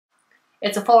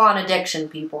It's a full-on addiction,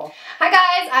 people. Hi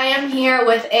guys, I am here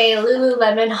with a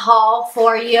Lululemon haul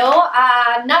for you.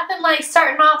 Nothing like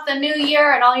starting off the new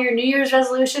year and all your New Year's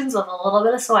resolutions with a little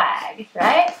bit of swag,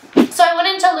 right? So I went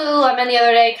into Lululemon the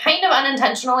other day, kind of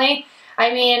unintentionally.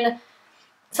 I mean,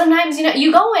 sometimes, you know,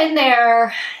 you go in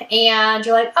there and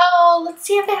you're like, oh, let's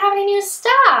see if they have any new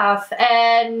stuff.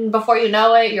 And before you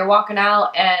know it, you're walking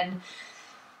out and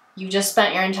you just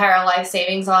spent your entire life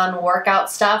savings on workout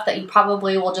stuff that you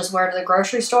probably will just wear to the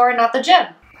grocery store and not the gym.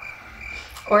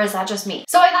 Or is that just me?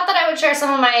 So I thought that I would share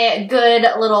some of my good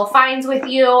little finds with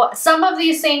you. Some of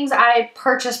these things I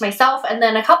purchased myself, and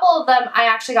then a couple of them I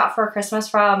actually got for Christmas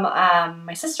from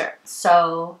my sister,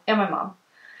 and my mom.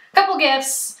 Couple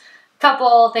gifts,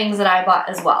 couple things that I bought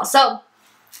as well. So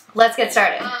let's get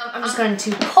started. I'm just going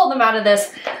to pull them out of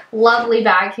this lovely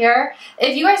bag here.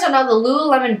 If you guys don't know, the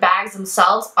Lululemon bags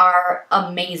themselves are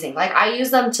amazing. Like, I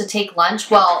use them to take lunch.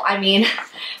 Well, I mean,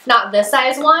 not this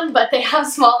size one, but they have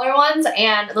smaller ones,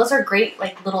 and those are great,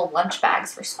 like, little lunch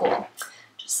bags for school.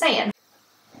 Just saying.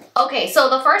 Okay, so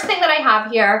the first thing that I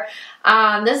have here,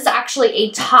 this is actually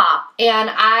a top, and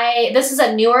this is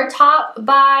a newer top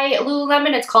by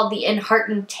Lululemon. It's called the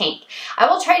Enheartened Tank. I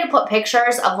will try to put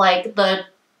pictures of, like, the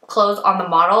clothes on the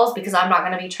models because I'm not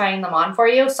going to be trying them on for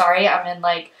you. Sorry, I'm in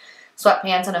like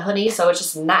sweatpants and a hoodie, so it's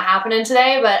just not happening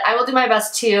today, but I will do my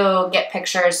best to get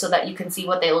pictures so that you can see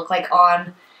what they look like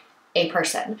on a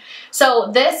person.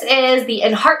 So this is the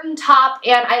Enheartened top,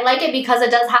 and I like it because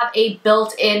it does have a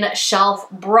built-in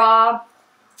shelf bra.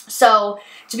 So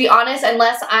to be honest,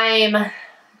 unless I'm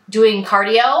doing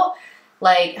cardio,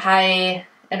 like high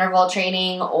interval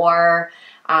training or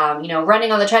you know,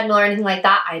 running on the treadmill or anything like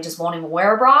that, I just won't even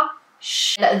wear a bra.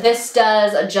 This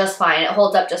does just fine. It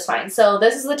holds up just fine. So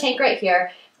this is the tank right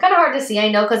here. It's kind of hard to see,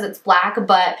 I know, because it's black,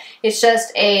 but it's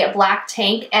just a black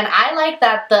tank. And I like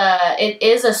that it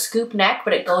is a scoop neck,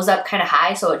 but it goes up kind of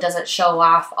high so it doesn't show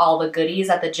off all the goodies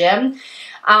at the gym.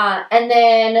 And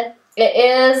then it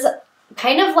is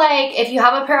kind of like if you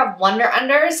have a pair of Wonder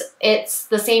Unders, it's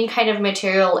the same kind of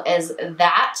material as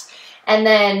that. And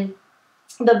then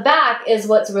the back is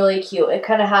what's really cute. It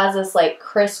kind of has this like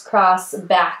crisscross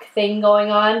back thing going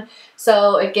on.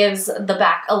 So it gives the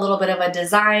back a little bit of a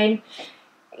design.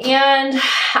 And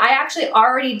I actually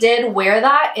already did wear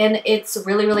that, and it's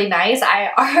really, really nice.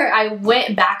 I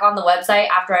went back on the website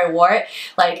after I wore it,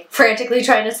 like frantically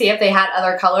trying to see if they had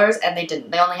other colors, and they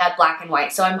didn't. They only had black and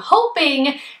white. So I'm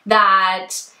hoping that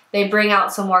they bring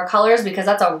out some more colors because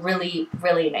that's a really,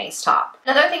 really nice top.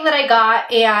 Another thing that I got,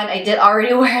 and I did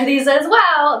already wear these as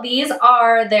well, these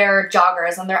are their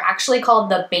joggers, and they're actually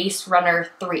called the Base Runner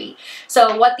 3.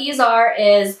 So what these are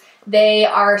is they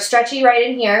are stretchy right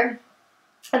in here,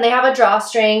 and they have a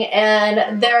drawstring,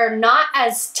 and they're not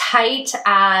as tight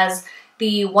as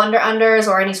the Wonder Unders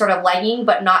or any sort of legging,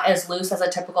 but not as loose as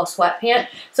a typical sweatpant.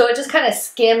 So it just kind of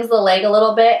skims the leg a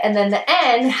little bit, and then the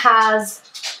end has,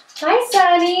 hi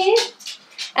Sunny,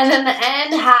 and then the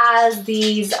end has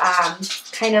these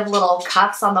kind of little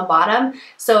cuffs on the bottom,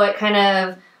 so it kind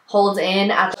of holds in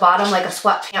at the bottom like a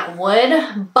sweatpant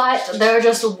would, but they're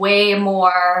just way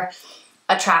more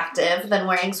attractive than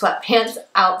wearing sweatpants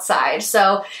outside.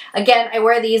 So again, I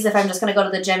wear these if I'm just going to go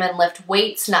to the gym and lift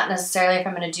weights, not necessarily if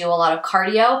I'm going to do a lot of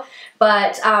cardio.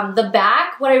 But the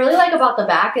back, what I really like about the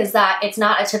back is that it's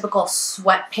not a typical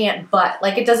sweatpant butt.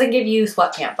 Like, it doesn't give you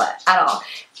sweatpant butt at all.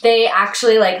 They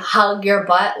actually like hug your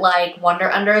butt like Wonder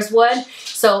Unders would.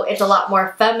 So it's a lot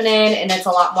more feminine and it's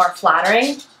a lot more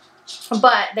flattering.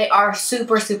 But they are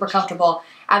super, super comfortable.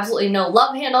 Absolutely no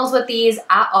love handles with these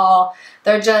at all.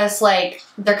 They're just like,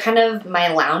 they're kind of my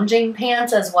lounging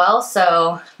pants as well,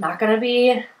 so not gonna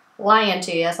be lying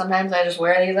to you. Sometimes I just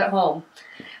wear these at home.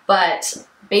 But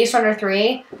Base Runner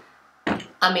 3,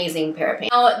 amazing pair of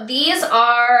pants. Now, these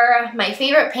are my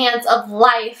favorite pants of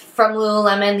life from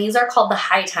Lululemon. These are called the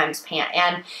High Times pant,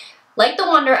 and like the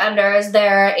Wonder Unders,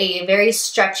 they're a very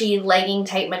stretchy legging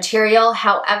type material.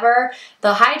 However,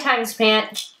 the High Times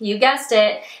pant, you guessed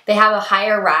it, they have a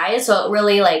higher rise, so it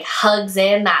really like hugs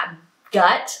in that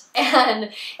gut,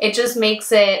 and it just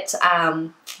makes it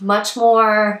much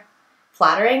more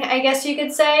flattering, I guess you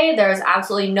could say. There's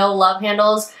absolutely no love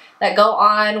handles that go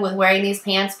on with wearing these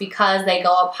pants because they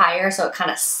go up higher, so it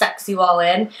kind of sucks you all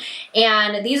in.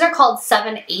 And these are called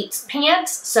 7/8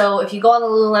 pants. So if you go on the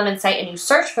Lululemon site and you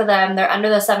search for them, they're under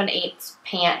the 7/8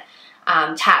 pant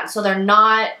tab. So they're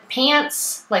not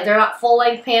pants, like they're not full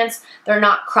length pants, they're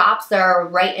not crops, they're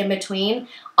right in between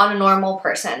on a normal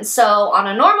person. So on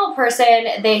a normal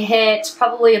person, they hit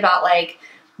probably about like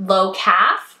low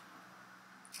calf.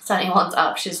 Sunny wants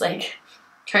up, she's like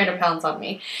trying to pounce on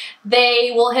me.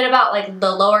 They will hit about like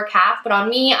the lower calf, but on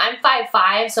me, I'm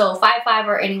 5'5", so 5'5"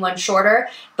 or anyone shorter,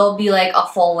 they'll be like a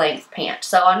full length pant.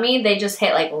 So on me, they just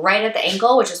hit like right at the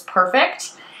ankle, which is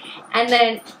perfect. And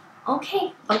then,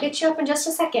 okay, I'll get you up in just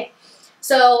a second.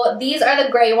 So these are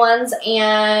the gray ones,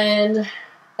 and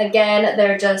again,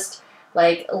 they're just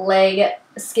like leg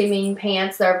skimming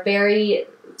pants. They're very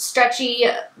stretchy,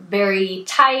 very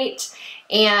tight,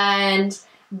 and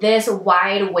this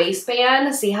wide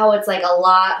waistband, see how it's like a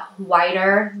lot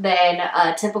wider than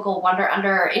a typical Wonder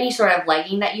Under or any sort of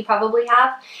legging that you probably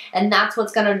have, and that's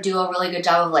what's gonna do a really good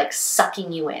job of like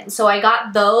sucking you in. So I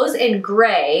got those in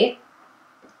gray,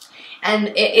 and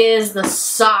it is the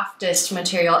softest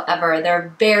material ever.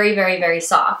 They're very, very, very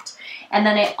soft. And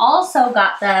then I also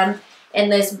got them in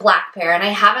this black pair, and I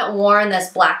haven't worn this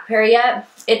black pair yet.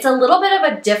 It's a little bit of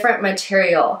a different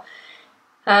material.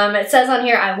 It says on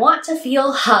here, I want to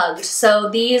feel hugged. So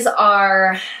these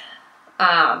are,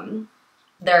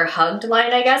 their hugged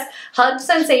line, I guess. Hugged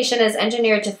sensation is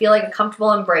engineered to feel like a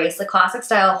comfortable embrace. The classic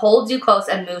style holds you close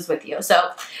and moves with you.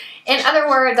 So in other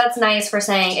words, that's nice for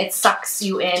saying it sucks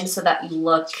you in so that you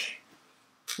look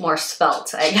more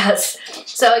svelte, I guess.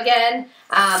 So again,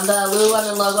 the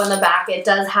Lululemon logo in the back, it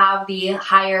does have the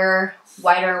higher,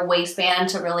 wider waistband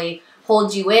to really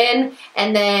hold you in.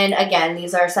 And then again,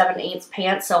 these are 7/8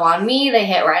 pants, so on me they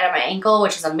hit right at my ankle,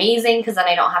 which is amazing because then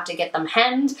I don't have to get them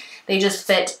hemmed. They just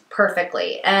fit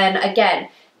perfectly. And again,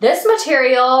 this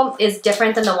material is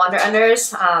different than the Wonder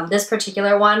Unders, this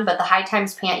particular one, but the High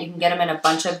Times pant, you can get them in a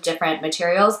bunch of different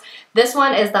materials. This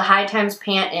one is the High Times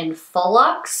pant in Full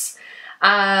Luxe.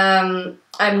 I'm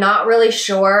not really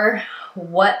sure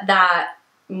what that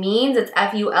means. It's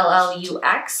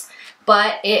Fullux.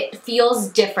 But it feels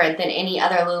different than any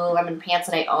other Lululemon pants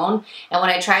that I own. And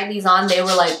when I tried these on, they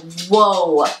were like,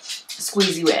 whoa,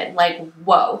 squeeze you in. Like,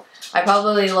 whoa. I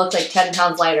probably looked like 10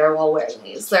 pounds lighter while wearing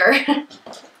these.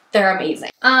 They're amazing.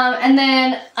 And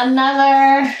then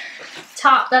another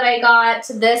top that I got,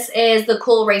 this is the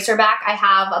cool racerback. I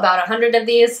have about 100 of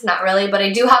these, not really, but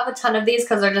I do have a ton of these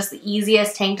because they're just the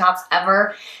easiest tank tops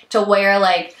ever to wear,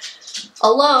 like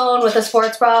alone with a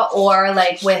sports bra, or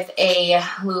like with a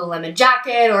Lululemon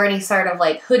jacket or any sort of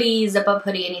like hoodie, zip up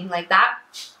hoodie, anything like that.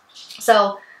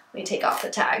 So let me take off the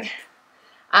tag.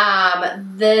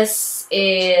 This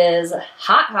is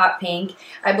hot pink.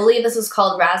 I believe this is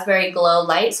called Raspberry Glow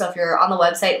Light. So if you're on the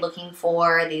website looking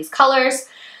for these colors,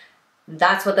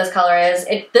 that's what this color is.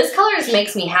 This color just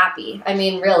makes me happy. I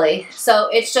mean, really. So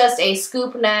it's just a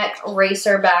scoop neck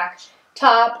racer back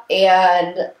top,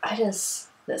 and this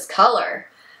color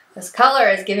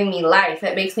is giving me life.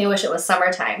 It makes me wish it was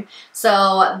summertime.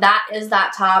 So that is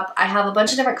that top. I have a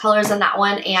bunch of different colors in that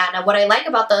one, and what I like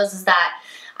about those is that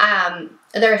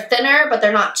they're thinner, but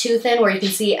they're not too thin where you can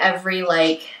see every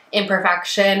like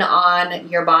imperfection on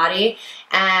your body,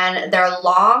 and they're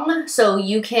long, so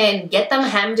you can get them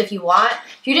hemmed if you want.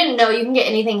 If you didn't know, you can get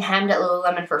anything hemmed at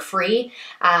Lululemon for free.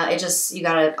 You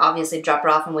gotta obviously drop it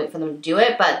off and wait for them to do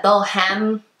it, but they'll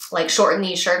hem, like shorten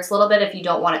these shirts a little bit if you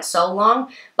don't want it so long.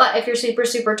 But if you're super,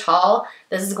 super tall,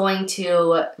 this is going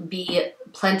to be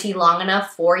plenty long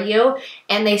enough for you,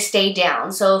 and they stay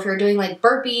down. So if you're doing like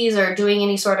burpees or doing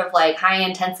any sort of like high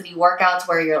intensity workouts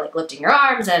where you're like lifting your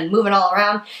arms and moving all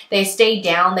around, they stay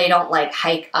down. They don't like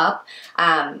hike up.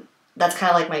 That's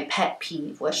kind of like my pet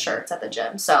peeve with shirts at the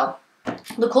gym. So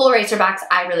the cool racerbacks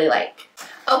I really like.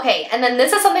 Okay, and then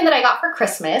this is something that I got for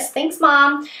Christmas. Thanks,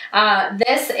 Mom.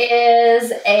 This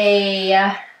is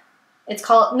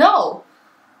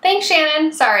thanks,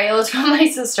 Shannon. Sorry, it was from my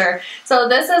sister. So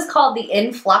this is called the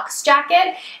Influx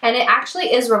jacket, and it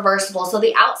actually is reversible. So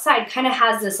the outside kind of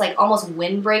has this like almost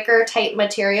windbreaker type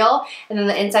material, and then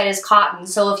the inside is cotton.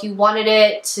 So if you wanted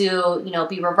it to,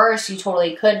 be reversed, you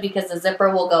totally could, because the zipper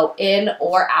will go in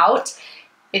or out.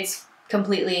 It's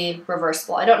completely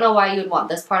reversible. I don't know why you would want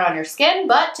this part on your skin,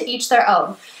 but to each their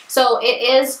own. So it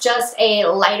is just a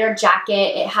lighter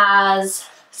jacket. It has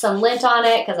some lint on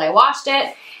it because I washed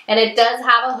it, and it does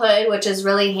have a hood, which is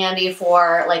really handy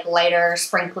for like lighter,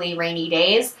 sprinkly, rainy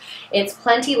days. It's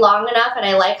plenty long enough, and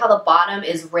I like how the bottom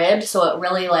is ribbed, so it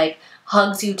really like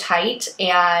hugs you tight,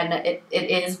 and it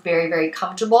is very, very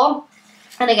comfortable.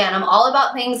 And again, I'm all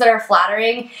about things that are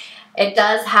flattering. It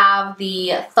does have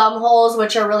the thumb holes,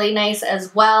 which are really nice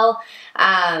as well.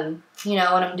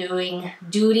 When I'm doing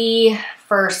duty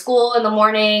for school in the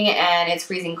morning and it's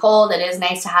freezing cold, it is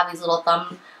nice to have these little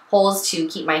thumb holes to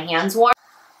keep my hands warm.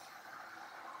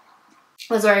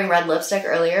 I was wearing red lipstick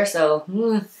earlier, so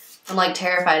I'm like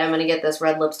terrified I'm going to get this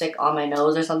red lipstick on my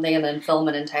nose or something and then film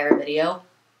an entire video.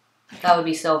 That would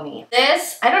be so mean.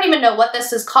 This, I don't even know what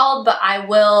this is called, but I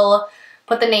will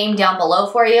put the name down below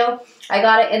for you. I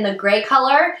got it in the gray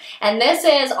color, and this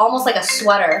is almost like a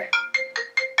sweater.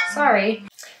 Sorry.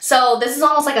 So this is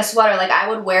almost like a sweater. Like I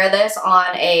would wear this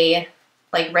on a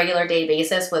like regular day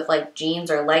basis with like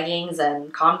jeans or leggings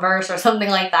and Converse or something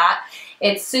like that.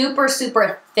 It's super,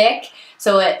 super thick.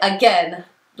 So it, again,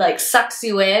 like sucks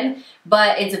you in,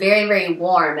 but it's very, very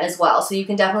warm as well. So you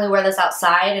can definitely wear this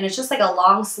outside, and it's just like a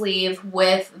long sleeve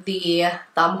with the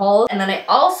thumb holes. And then I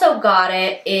also got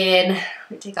it in,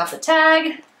 let me take off the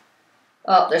tag.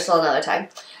 Oh, there's still another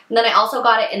tag. And then I also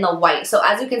got it in the white. So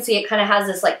as you can see, it kind of has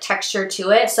this like texture to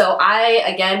it. So I,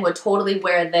 again, would totally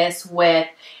wear this with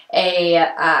a,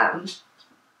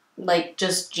 like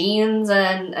just jeans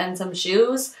and some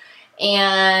shoes.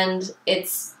 And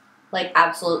it's like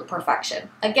absolute perfection.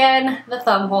 Again, the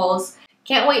thumb holes.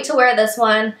 Can't wait to wear this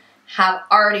one. Have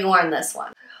already worn this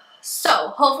one. So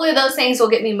hopefully those things will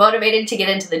get me motivated to get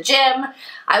into the gym.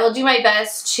 I will do my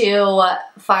best to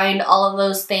find all of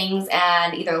those things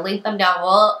and either link them down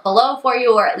below for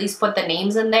you, or at least put the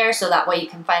names in there so that way you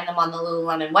can find them on the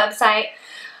Lululemon website.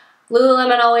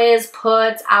 Lululemon always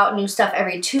puts out new stuff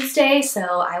every Tuesday,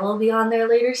 so I will be on there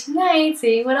later tonight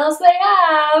seeing what else they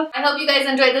have. I hope you guys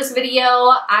enjoyed this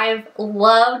video. I've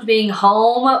loved being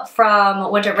home from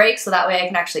winter break, so that way I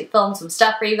can actually film some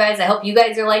stuff for you guys. I hope you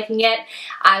guys are liking it.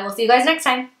 I will see you guys next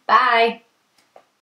time. Bye!